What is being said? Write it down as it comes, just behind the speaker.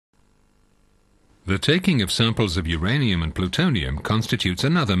The taking of samples of uranium and plutonium constitutes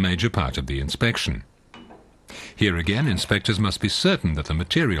another major part of the inspection. Here again, inspectors must be certain that the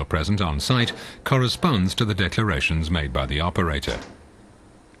material present on site corresponds to the declarations made by the operator.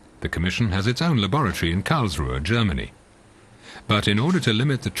 The Commission has its own laboratory in Karlsruhe, Germany. But in order to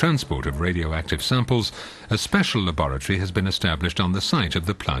limit the transport of radioactive samples, a special laboratory has been established on the site of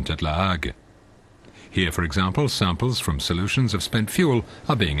the plant at La Hague. Here, for example, samples from solutions of spent fuel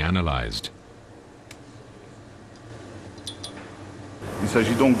are being analyzed. Il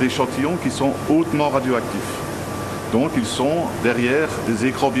s'agit donc d'échantillons qui sont hautement radioactifs. Donc ils sont derrière des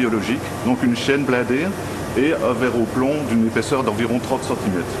écrans biologiques, donc une chaîne blindée et un verre au plomb d'une épaisseur d'environ 30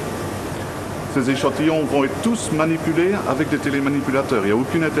 cm. Ces échantillons vont être tous manipulés avec des télémanipulateurs. Il n'y a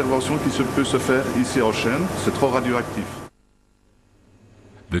aucune intervention qui peut se faire ici en chaîne, c'est trop radioactif.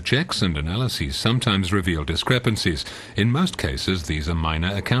 The checks and analyses sometimes reveal discrepancies. In most cases, these are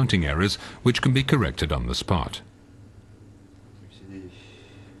minor accounting errors which can be corrected on the spot.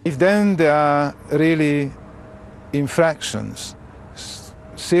 If then there are really infractions,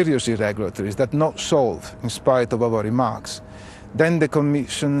 serious irregularities that not solved in spite of our remarks, then the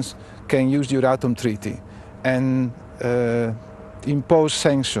commissions can use the Euratom Treaty and impose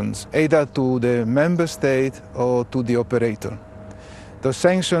sanctions either to the member state or to the operator. Those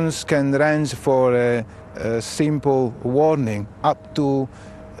sanctions can range for a simple warning up to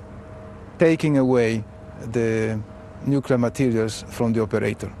taking away the nuclear materials from the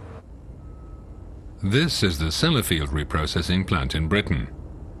operator. This is the Sellafield reprocessing plant in Britain.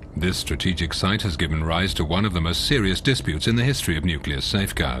 This strategic site has given rise to one of the most serious disputes in the history of nuclear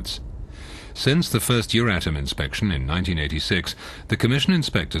safeguards. Since the first Euratom inspection in 1986, the Commission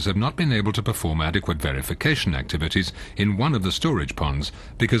inspectors have not been able to perform adequate verification activities in one of the storage ponds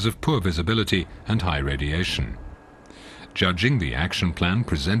because of poor visibility and high radiation. Judging the action plan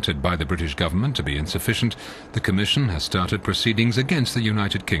presented by the British government to be insufficient, the Commission has started proceedings against the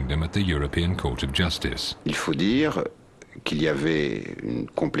United Kingdom at the European Court of Justice. Il faut dire qu'il y avait une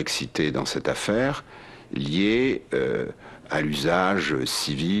complexité dans cette affaire liée à l'usage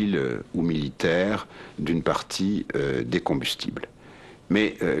civil ou militaire d'une partie des combustibles.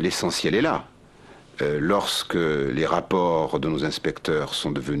 Mais l'essentiel est là. Lorsque les rapports de nos inspecteurs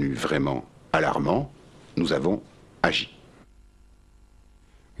sont devenus vraiment alarmants, nous avons agi.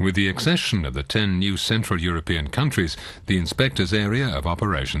 With the accession of the 10 new Central European countries, the inspectors' area of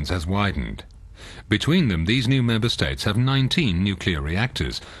operations has widened. Between them, these new member states have 19 nuclear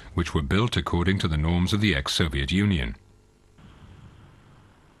reactors, which were built according to the norms of the ex-Soviet Union.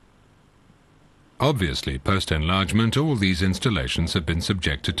 Obviously, post-enlargement, all these installations have been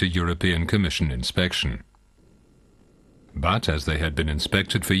subjected to European Commission inspection. But as they had been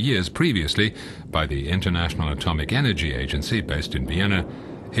inspected for years previously by the International Atomic Energy Agency based in Vienna,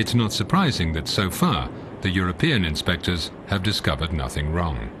 it's not surprising that so far the European inspectors have discovered nothing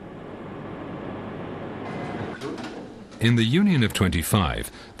wrong. In the Union of 25,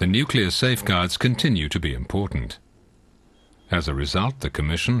 the nuclear safeguards continue to be important. As a result, the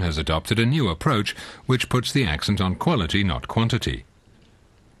Commission has adopted a new approach which puts the accent on quality, not quantity.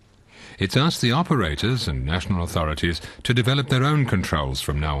 It's asked the operators and national authorities to develop their own controls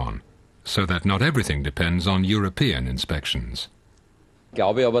from now on, so that not everything depends on European inspections. Ich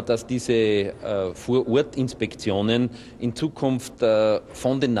glaube aber, dass diese Vorortinspektionen in Zukunft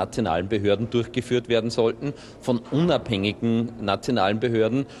von den nationalen Behörden durchgeführt werden sollten, von unabhängigen nationalen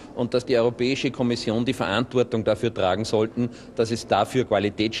Behörden, und dass die Europäische Kommission die Verantwortung dafür tragen sollte, dass es dafür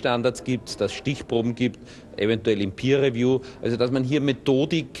Qualitätsstandards gibt, dass es Stichproben gibt, eventuell im Peer Review, also dass man hier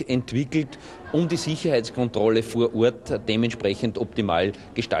Methodik entwickelt, um die Sicherheitskontrolle vor Ort dementsprechend optimal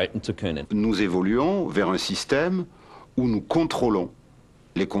gestalten zu können. Nous évoluons vers un système où nous contrôlons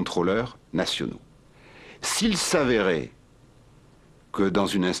les contrôleurs nationaux. S'il s'avérait que dans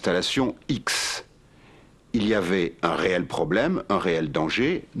une installation X, il y avait un réel problème, un réel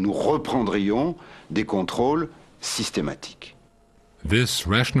danger, nous reprendrions des contrôles systématiques. This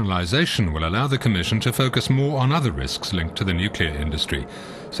rationalization will allow the Commission to focus more on other risks linked to the nuclear industry,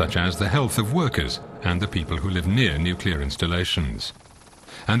 such as the health of workers and the people who live near nuclear installations.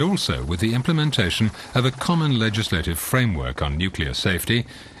 And also with the implementation of a common legislative framework on nuclear safety,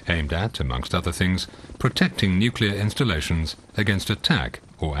 aimed at, amongst other things, protecting nuclear installations against attack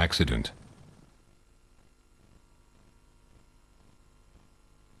or accident.